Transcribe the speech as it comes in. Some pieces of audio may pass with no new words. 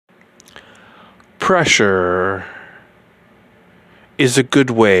Pressure is a good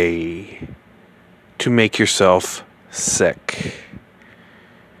way to make yourself sick.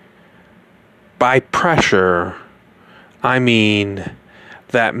 By pressure, I mean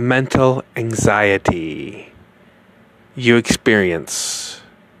that mental anxiety you experience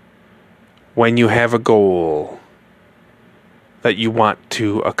when you have a goal that you want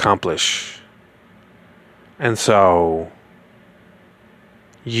to accomplish. And so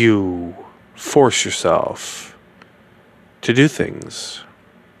you force yourself to do things.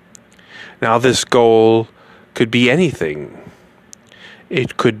 Now, this goal could be anything.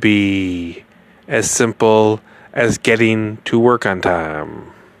 It could be as simple as getting to work on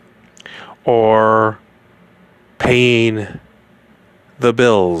time, or paying the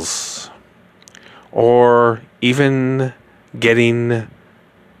bills, or even getting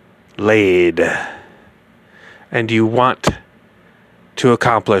laid. And you want to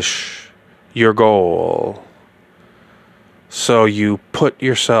accomplish your goal. So you put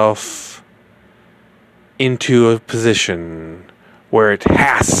yourself into a position where it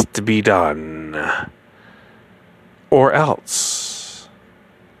has to be done. Or else.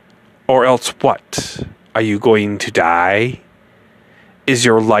 Or else what? Are you going to die? Is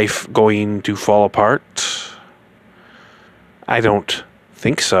your life going to fall apart? I don't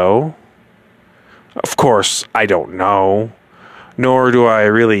think so. Of course, I don't know. Nor do I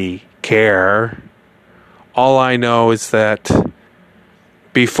really care. All I know is that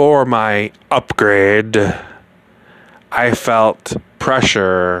before my upgrade, I felt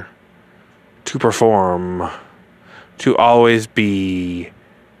pressure to perform, to always be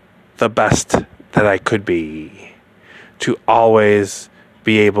the best that I could be, to always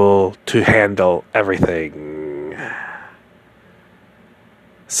be able to handle everything.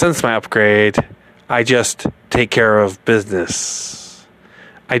 Since my upgrade, I just take care of business.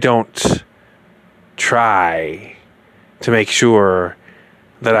 I don't try to make sure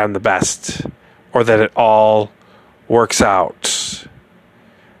that I'm the best or that it all works out.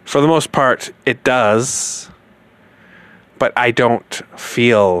 For the most part, it does, but I don't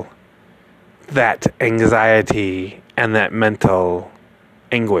feel that anxiety and that mental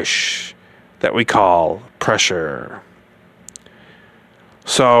anguish that we call pressure.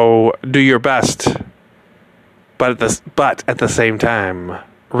 So do your best, but at the same time,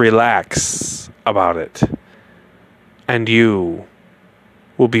 relax about it, and you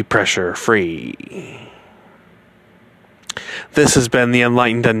will be pressure free. This has been The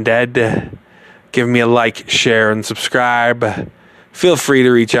Enlightened Undead. Give me a like, share, and subscribe. Feel free to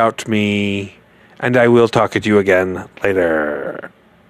reach out to me, and I will talk to you again later.